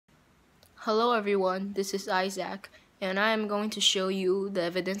Hello everyone, this is Isaac, and I am going to show you the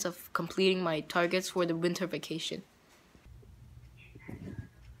evidence of completing my targets for the winter vacation.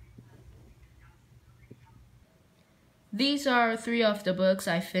 These are 3 of the books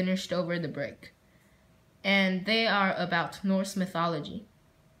I finished over the break, and they are about Norse mythology.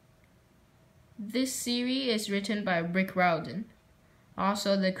 This series is written by Rick Riordan,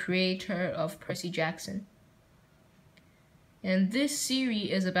 also the creator of Percy Jackson. And this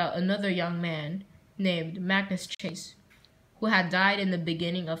series is about another young man named Magnus Chase, who had died in the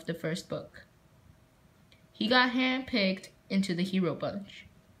beginning of the first book. He got handpicked into the hero bunch,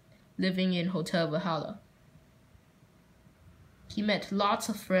 living in Hotel Valhalla. He met lots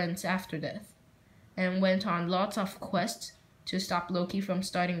of friends after death, and went on lots of quests to stop Loki from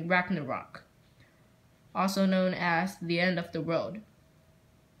starting Ragnarok, also known as the end of the world.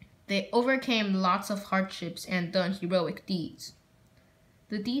 They overcame lots of hardships and done heroic deeds.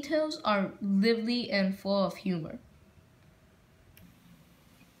 The details are lively and full of humor.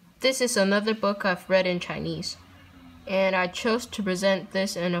 This is another book I've read in Chinese, and I chose to present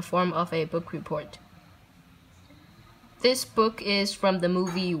this in the form of a book report. This book is from the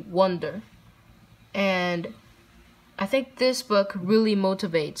movie Wonder, and I think this book really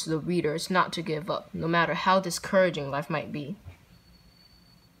motivates the readers not to give up, no matter how discouraging life might be.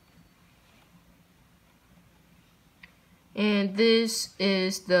 And this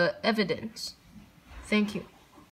is the evidence. Thank you.